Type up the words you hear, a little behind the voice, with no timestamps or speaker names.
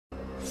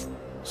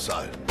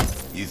So,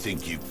 you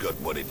think you've got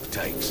what it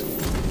takes?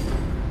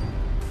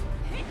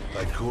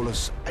 They call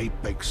us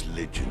Apex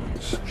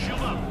Legends.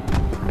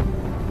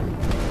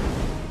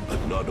 But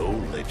not all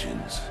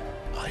legends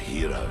are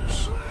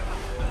heroes.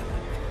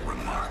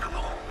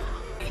 Remarkable.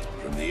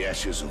 From the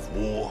ashes of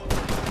war,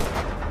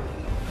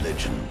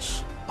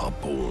 legends are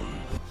born.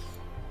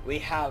 We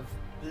have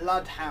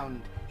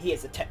Bloodhound. He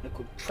is a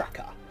technical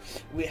tracker.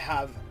 We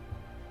have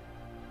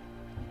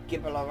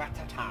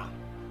Gibraltar,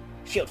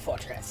 Shield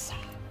Fortress.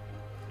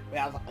 We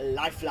have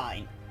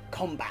Lifeline,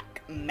 Combat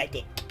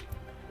Medic.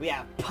 We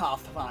have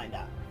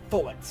Pathfinder,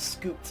 Forward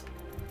Scoot.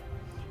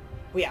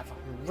 We have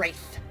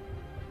Wraith,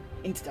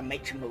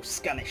 Interdimensional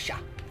Skirmisher.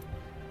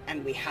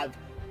 And we have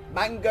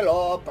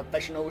Bangalore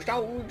Professional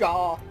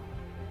Soldier.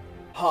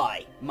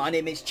 Hi, my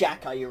name is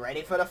Jack. Are you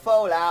ready for the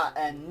Fallout?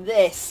 And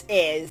this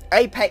is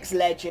Apex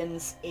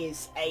Legends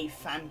is a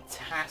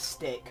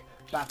fantastic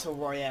battle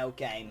royale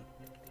game.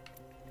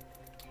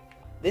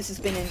 This has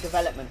been in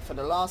development for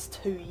the last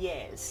 2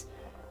 years.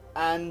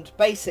 And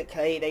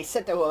basically, they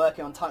said they were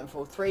working on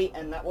Titanfall 3,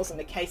 and that wasn't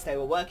the case. They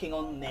were working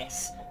on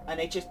this, and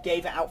they just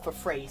gave it out for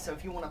free. So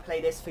if you want to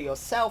play this for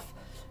yourself,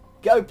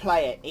 go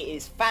play it. It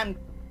is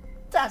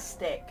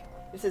fantastic.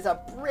 This is a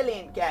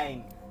brilliant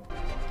game.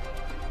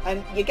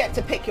 And you get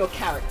to pick your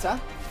character,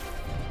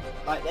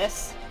 like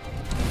this.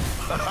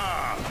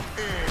 Air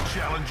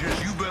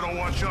challenges, you better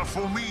watch out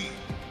for me.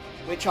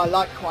 Which I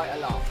like quite a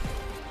lot.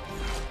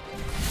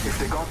 If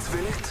the gods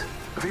will it,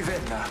 we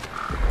win.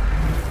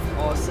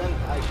 Awesome.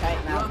 Okay,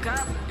 now Woke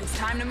up. It's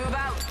time to move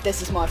out.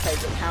 this is my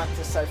favourite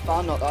character so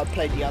far, not that I've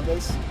played the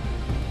others.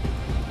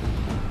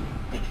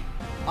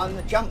 I'm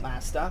the Jump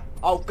Master.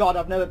 Oh god,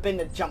 I've never been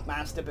the Jump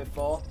Master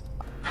before.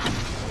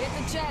 Hit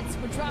the jets.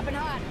 We're dropping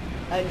hot.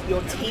 And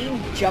your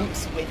team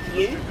jumps with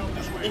you.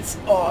 It's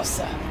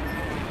awesome.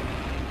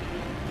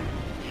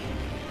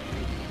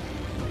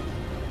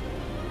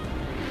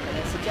 And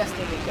they're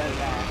suggesting we go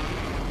there.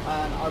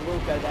 I will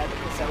go there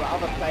because there are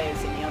other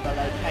players in the other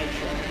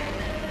location.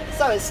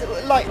 So it's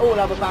like all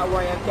other Battle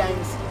Royale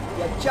games.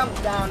 You jump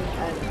down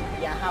and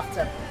you have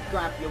to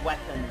grab your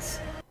weapons,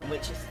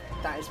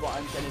 that is what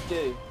I'm going to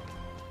do.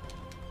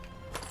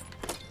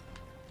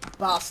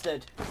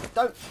 Bastard!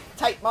 Don't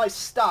take my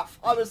stuff!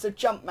 I was the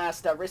Jump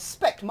Master!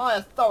 Respect my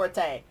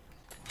authority!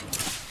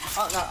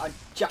 Oh no, I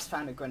just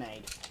found a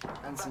grenade.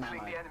 And some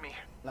ammo.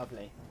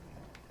 Lovely.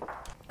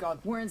 God.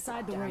 We're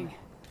inside the ring.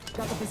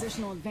 Got the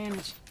positional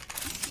advantage.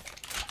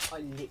 I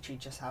literally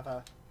just have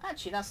a...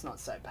 Actually, that's not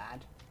so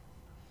bad.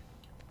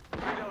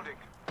 Reloading.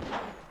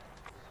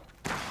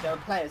 There are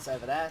players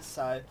over there,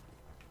 so...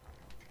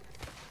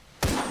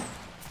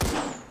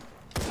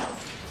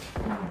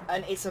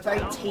 And it's a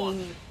very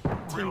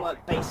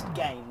teamwork based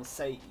game,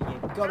 so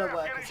you've got to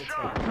work as a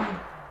team.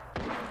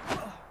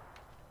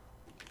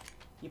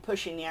 You're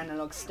pushing the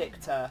analog stick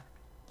to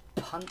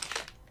punch.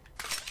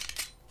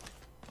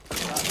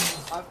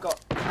 I've got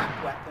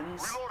crap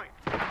weapons,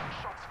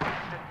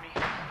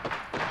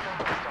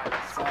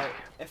 so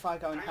if I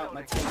go and help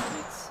my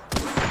teammates...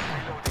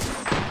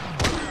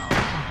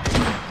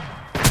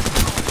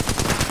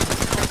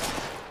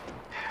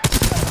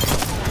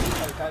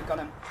 There we go, got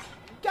him.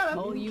 Got him!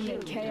 Whole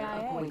unit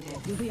KIA.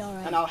 You'll be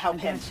alright. And I'll help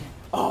him.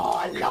 Oh,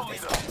 I love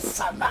this game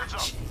so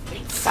much.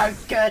 It's so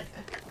good.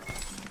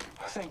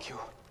 Thank you.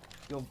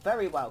 You're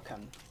very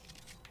welcome.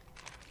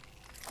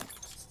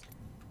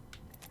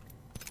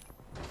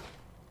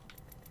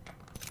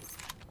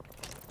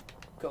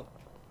 Cool.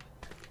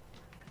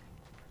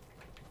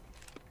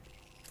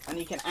 And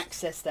you can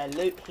access their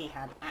loot. He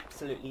had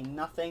absolutely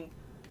nothing.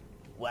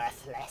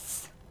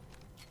 Worthless.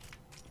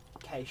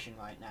 Location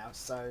right now,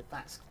 so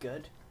that's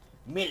good.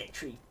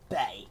 Military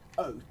Bay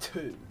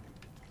 02.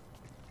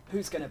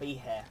 Who's gonna be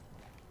here?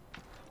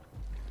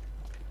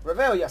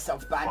 Reveal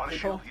yourself, bad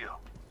people.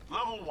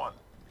 Level 1.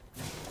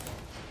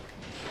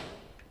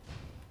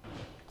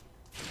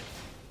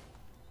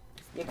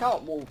 You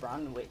can't wall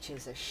run, which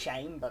is a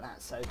shame, but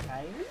that's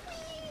okay.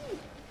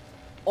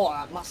 Oh,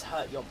 that must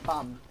hurt your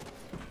bum.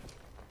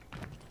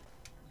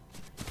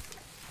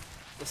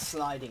 The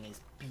sliding is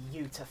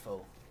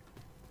beautiful.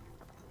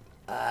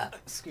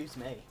 Excuse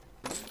me.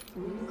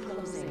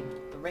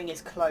 The ring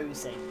is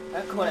closing.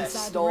 Don't call it a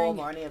storm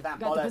or any of that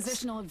Got the bollocks.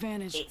 positional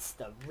advantage. It's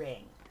the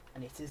ring,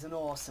 and it is an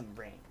awesome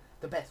ring.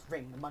 The best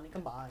ring the money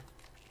can buy.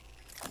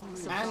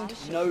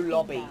 And no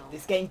lobby.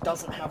 This game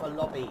doesn't have a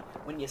lobby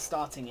when you're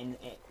starting in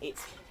it.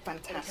 It's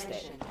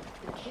fantastic.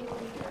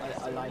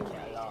 I like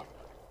it a lot.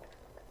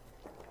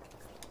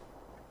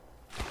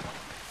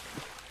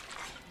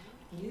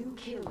 New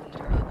kill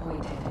leader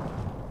appointed.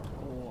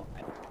 Oh,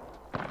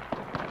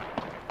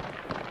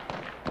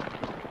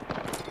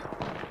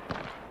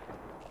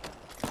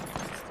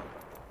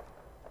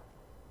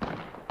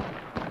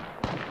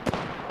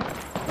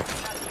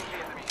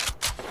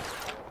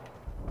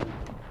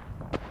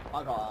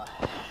 I got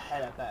a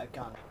hell of a better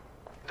gun.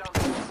 Down to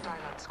the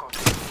Thailand squad.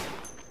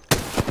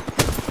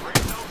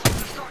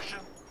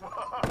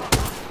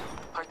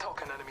 I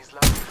talk an enemy's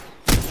left.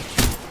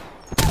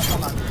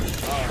 Come on.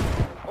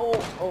 Oh,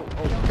 oh,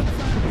 oh.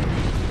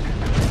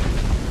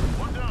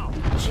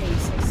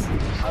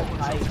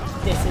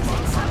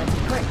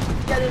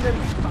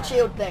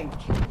 shield thing.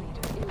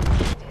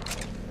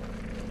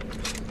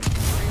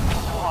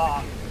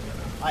 Oh,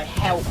 I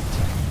helped.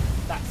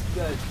 That's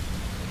good.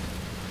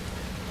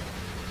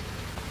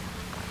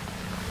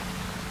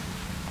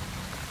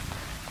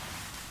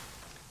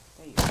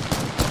 There you go.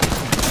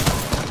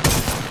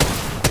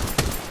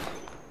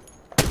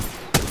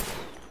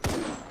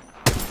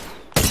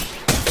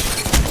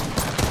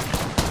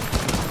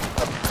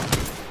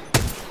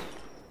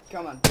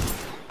 Come on.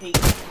 Heat.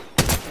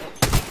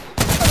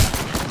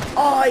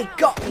 Oh, he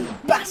got me,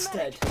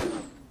 bastard!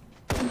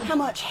 How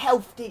much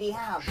health did he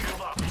have?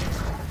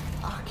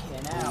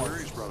 Fucking hell.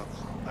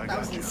 That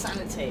was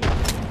insanity.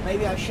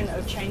 Maybe I shouldn't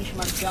have changed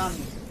my gun.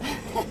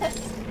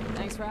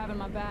 Thanks for having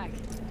my back.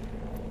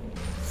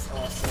 It's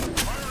awesome.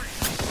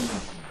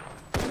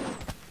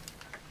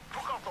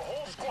 Took out the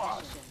whole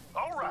squad.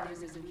 All right.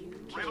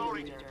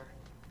 Reloading.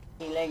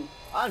 Healing.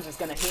 I'm just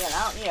gonna heal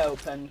out in the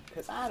open,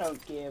 because I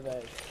don't give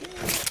a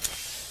shit.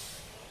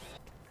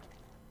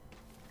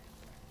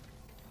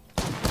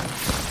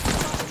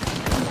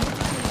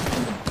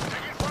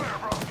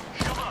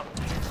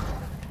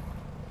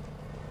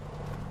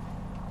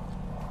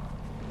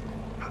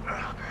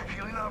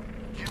 Healing up.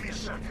 Give me a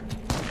sec.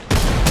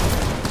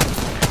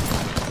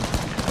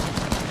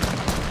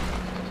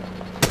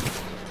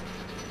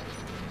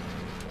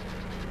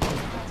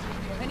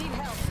 I need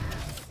help.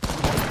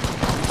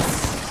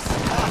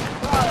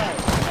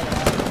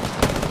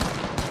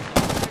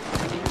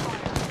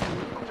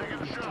 Taking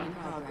a shot.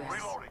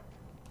 Reloading.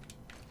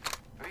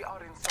 We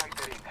are inside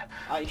the ring.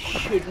 I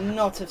should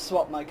not have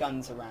swapped my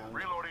guns around.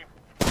 Reloading.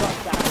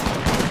 Drop down.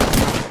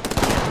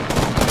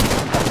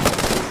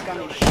 This gun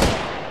is shit.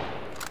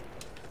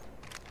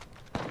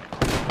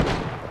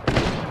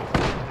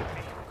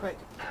 Quick.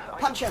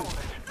 Punch him!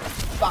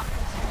 Fuck.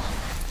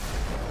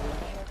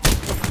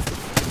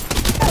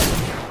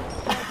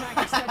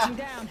 Touching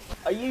down.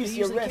 I use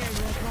your Usually carry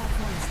rift. red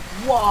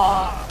platforms.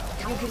 Wow!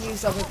 You can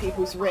use other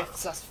people's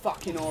rifts, that's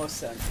fucking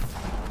awesome.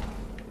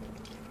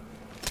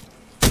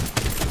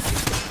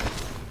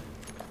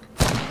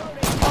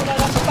 Oh no,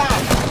 that's a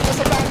bad! That's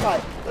a bad guy!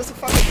 That's a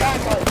fucking bad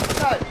guy!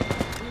 No!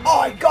 Oh,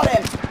 I got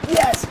him!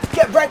 Yes!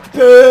 Get wrecked,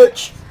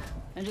 bitch!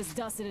 And just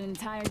dusted an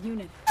entire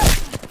unit.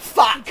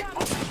 Fuck!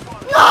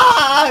 No!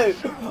 I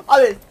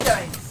was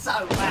doing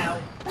so well!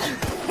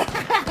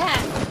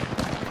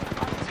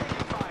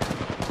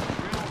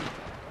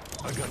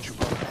 I got you,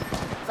 brother.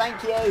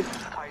 Thank you!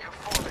 I have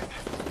fallen.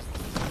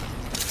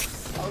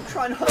 I'll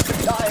try not to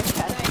die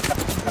again.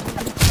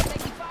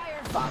 Taking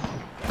fire. Fuck.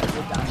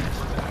 We're done.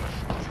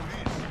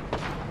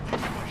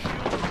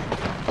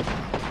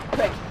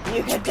 Quick,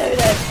 you can do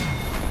this!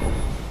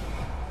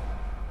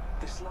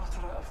 The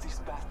slaughter of this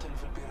battle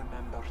will be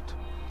remembered.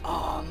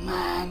 Oh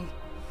man.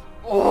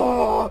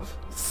 Oh,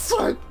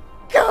 so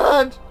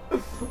good.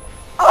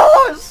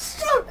 Oh, it's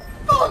so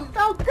fun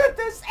how good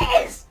this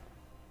is.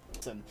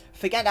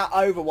 Forget that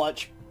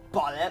Overwatch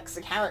bollocks.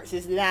 The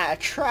characters in that are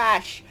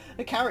trash.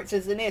 The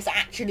characters in this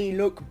actually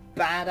look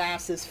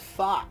badass as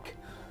fuck.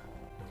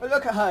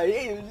 Look at her.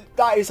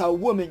 That is a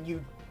woman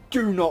you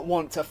do not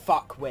want to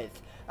fuck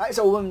with. That is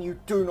a woman you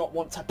do not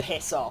want to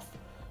piss off.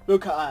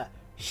 Look at her.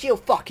 She'll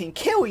fucking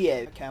kill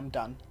you. Okay, I'm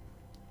done.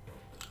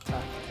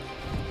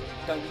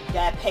 Don't you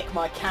dare pick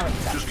my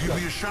character. Just give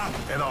me a shot,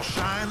 and I'll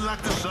shine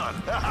like the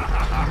sun.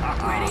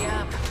 Ready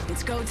up.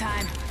 It's go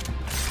time.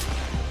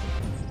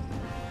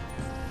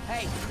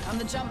 Hey, I'm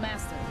the jump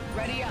master.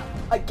 Ready up.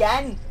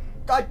 Again?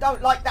 I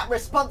don't like that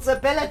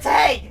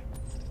responsibility!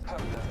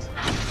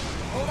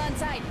 Hold on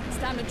tight. It's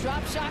time to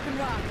drop, shock, and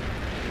rock.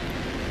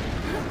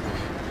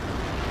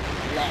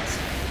 Let's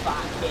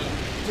fucking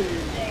do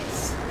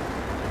this.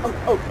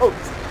 Oh,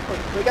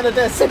 we're gonna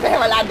do a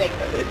superhero landing.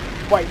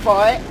 Wait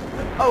for it.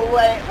 Oh,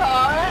 wait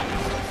for it.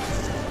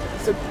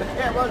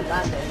 Superhero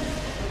landing.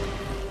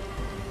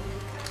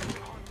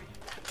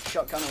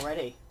 Shotgun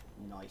already.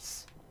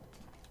 Nice.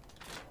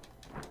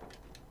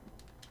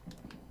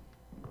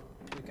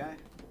 Here we go.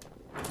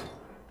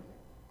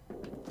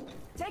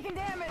 Taking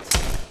damage.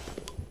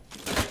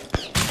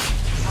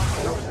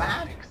 Not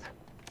bad.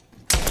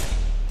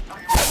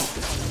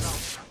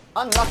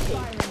 Unlucky.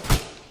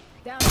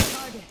 Down the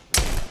target.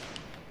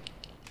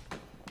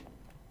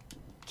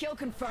 Kill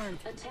confirmed.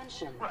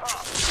 Attention.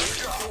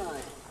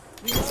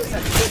 This is a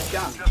good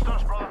gun. Just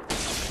us, brother.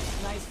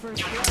 Nice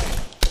first blood.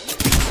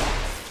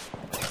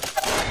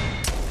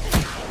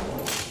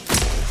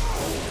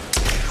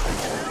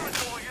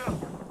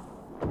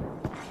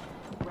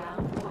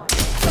 Round one.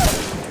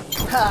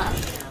 Ha!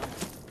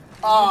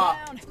 Ah.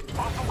 Down.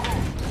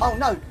 Oh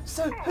no!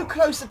 So who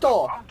closed the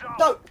door?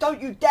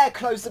 Don't you dare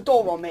close the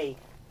door on me!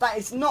 That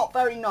is not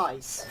very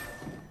nice.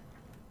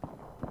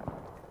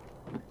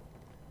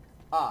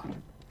 Ah.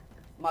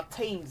 My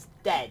team's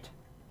dead.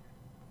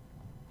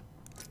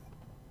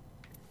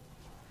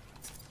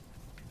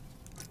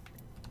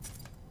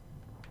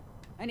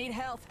 I need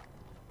health.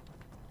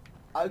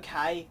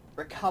 Okay,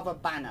 recover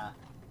banner.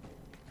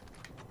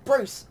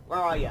 Bruce, where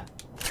are you?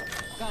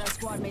 Got our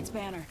squad mate's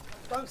banner.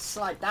 Don't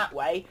slide that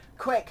way.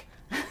 Quick.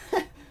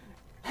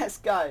 Let's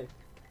go.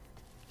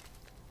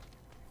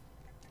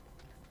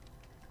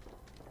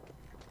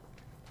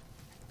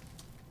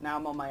 Now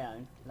I'm on my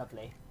own.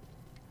 Lovely.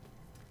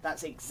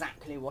 That's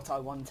exactly what I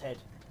wanted.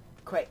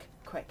 Quick,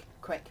 quick,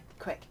 quick,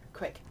 quick,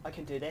 quick. I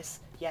can do this.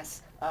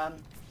 Yes.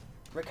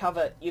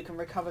 Recover. You can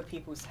recover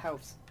people's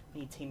health.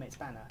 Need teammates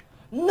banner.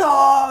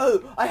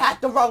 No! I had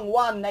the wrong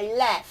one. They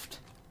left.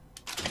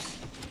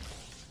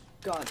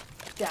 God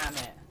damn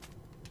it.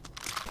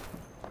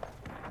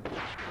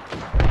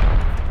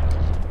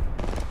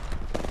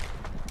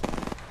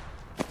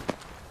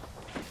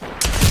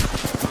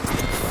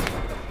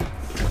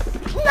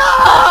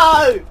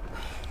 No!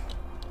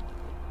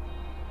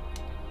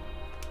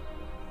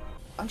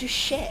 I'm just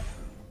shit.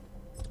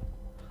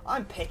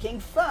 I'm picking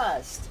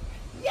first.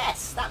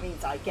 Yes, that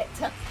means I get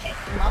to pick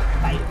my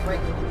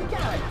favourite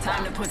character.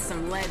 Time to put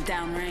some lead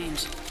down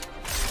range.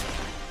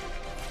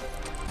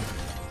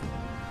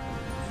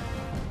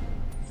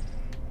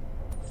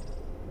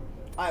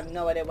 I have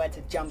no idea where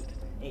to jump.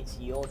 It's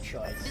your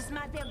choice. This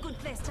might be a good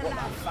place to What the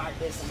land. fuck?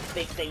 There's some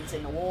big things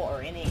in the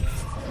water, innit?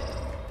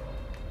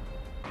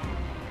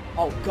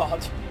 Oh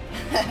god.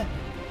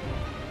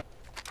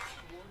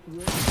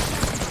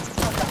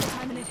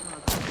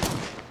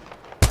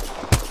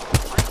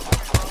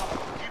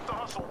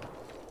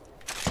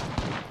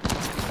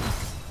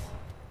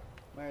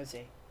 Where is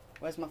he?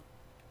 Where's my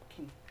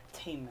fucking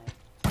teammate?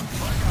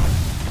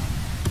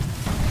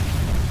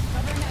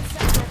 Covering that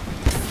sector.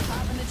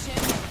 Top in the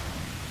chimney.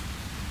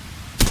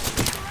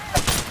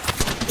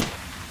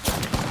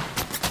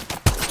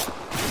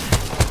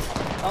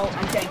 Oh,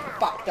 I'm getting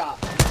fucked up.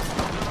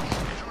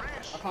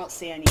 I can't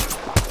see any.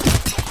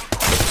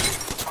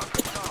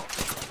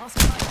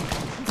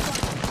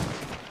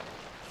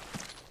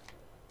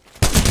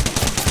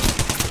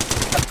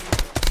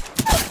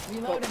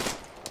 Reloading.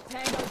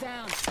 Tango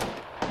down.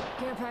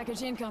 Care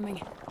package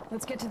incoming.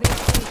 Let's get to the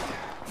RC.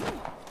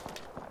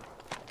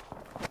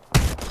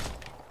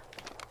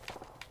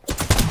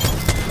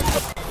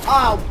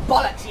 Oh,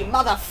 bollocks, you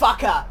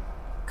motherfucker!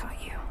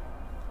 Got you.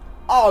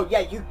 Oh, yeah,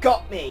 you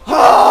got me.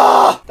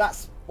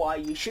 That's why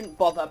you shouldn't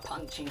bother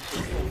punching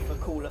people for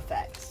cool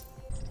effects.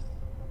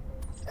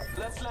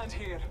 Let's land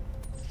here.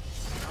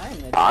 I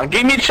am the...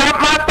 Give me jump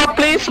master,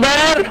 please,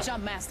 man!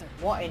 Jump master.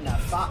 What in the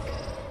fuck?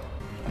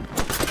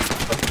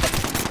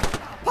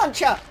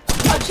 Puncher!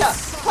 Puncher!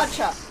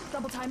 Puncher!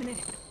 Double timing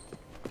it.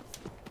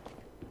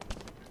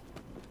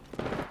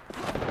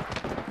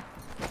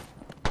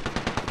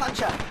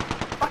 Puncher!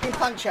 Fucking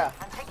puncher!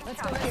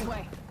 Let's go this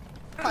way.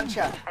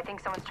 Puncher! I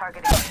think someone's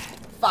targeting.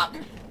 Fuck!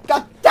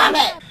 God damn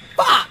it!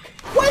 Fuck!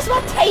 Where's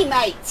my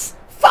teammates?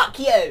 Fuck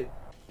you!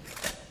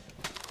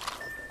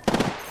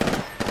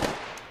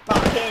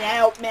 Fucking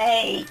help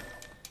me!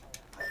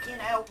 Fucking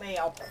help me!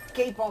 I'll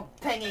keep on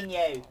pinging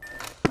you!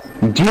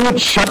 Dude,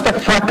 shut the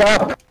fuck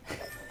up!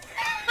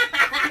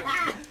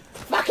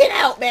 Fucking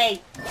help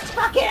me!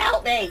 Fucking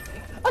help me!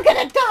 I'm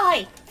gonna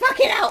die!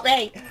 Fucking help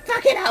me!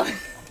 Fucking help me!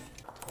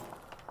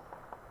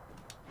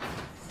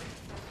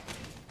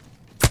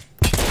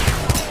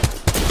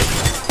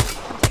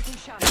 Taking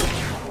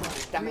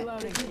shots. Damn it.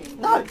 Reloading.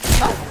 No! No!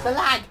 The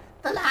lag!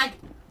 The lag!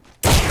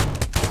 They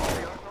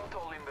are not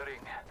all in the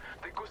ring.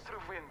 The gust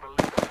of wind will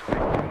lead us to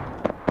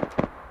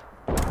victory.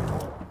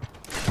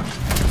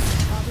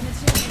 Top in the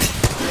chimney.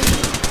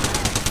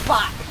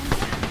 Fuck!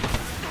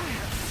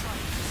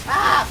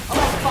 Ah! I'm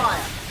on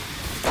fire!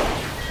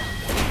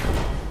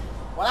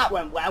 Well, that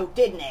went well,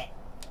 didn't it?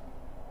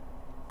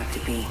 To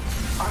be.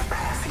 Our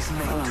path is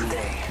made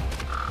today.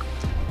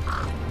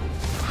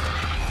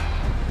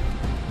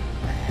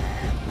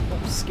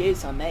 What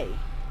excuse I made?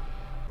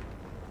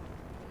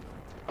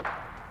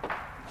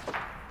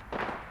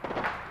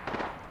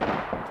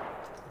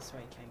 That's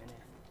where he came in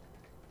here.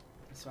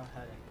 That's where I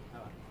heard him. Oh,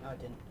 well. No, I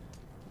didn't.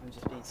 I'm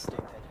just being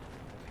stupid. Okay.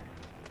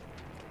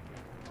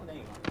 Oh, there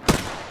you are.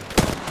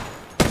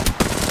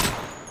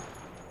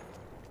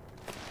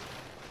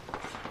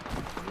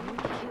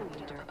 Kill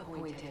leader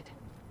appointed.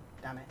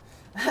 Damn it.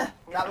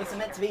 That was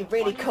meant to be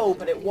really cool,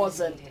 but it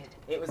wasn't.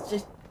 It was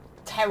just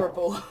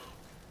terrible.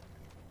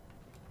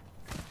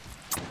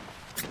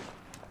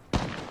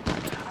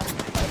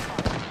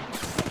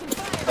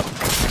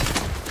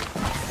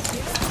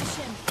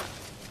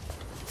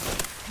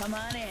 Come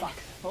on in.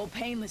 Old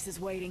Painless is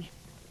waiting.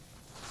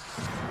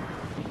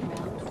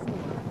 Round 4.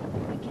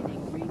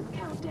 Beginning ring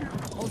countdown.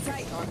 Hold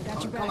tight.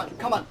 Got your Come back. on,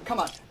 come on, come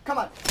on, come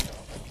on.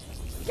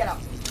 Get up,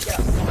 get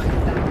up. Come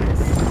on, down.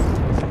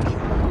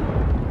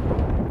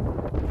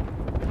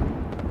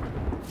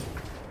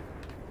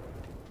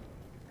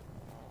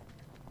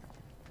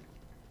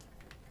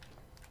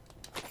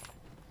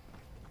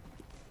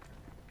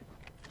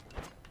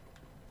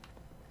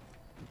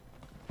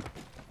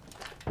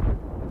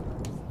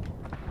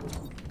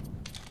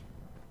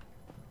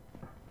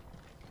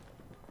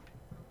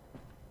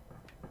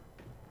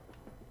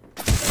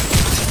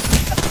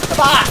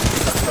 Fuck!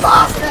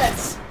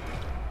 Bastards!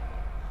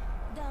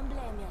 Don't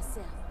blame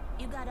yourself.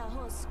 You got a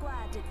whole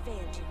squad that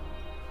failed you.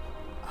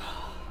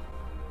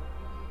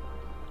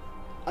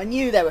 I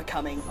knew they were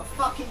coming. I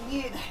fucking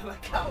knew they were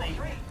coming.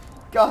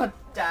 God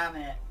damn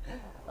it.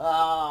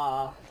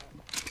 Ah.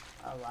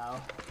 Oh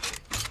well.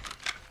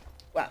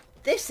 Well,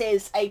 this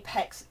is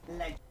Apex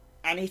Legends,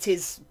 and it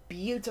is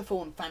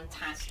beautiful and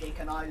fantastic,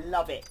 and I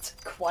love it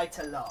quite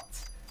a lot.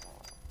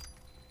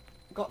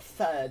 Got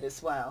third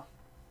as well.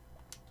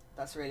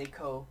 That's really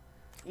cool.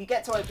 You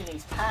get to open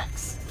these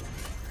packs.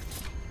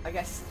 I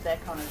guess they're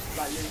kind of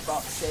like loot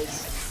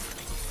boxes,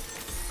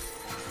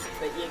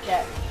 but you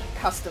get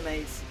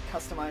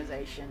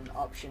customization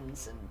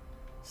options and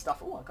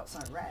stuff. Oh, I got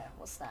something rare.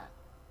 What's that?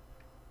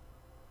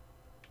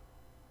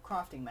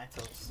 Crafting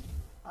metals.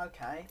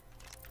 Okay.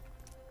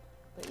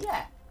 But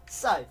yeah,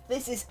 so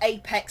this is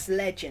Apex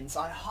Legends.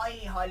 I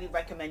highly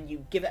recommend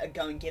you give it a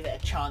go and give it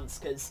a chance,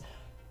 because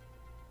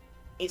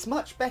it's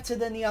much better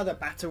than the other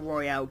Battle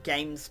Royale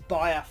games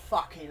by a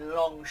fucking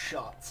long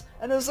shot.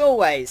 And as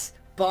always,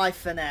 bye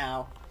for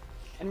now.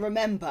 And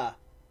remember,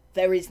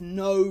 there is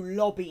no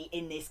lobby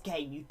in this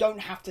game. You don't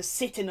have to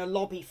sit in a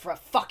lobby for a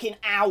fucking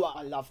hour.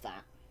 I love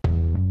that.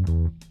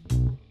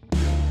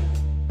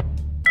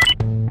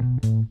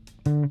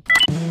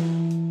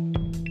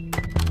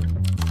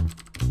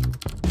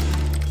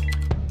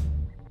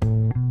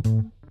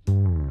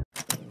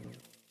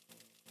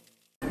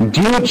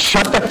 Dude,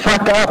 shut the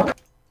fuck up!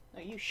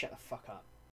 No, you shut the fuck up.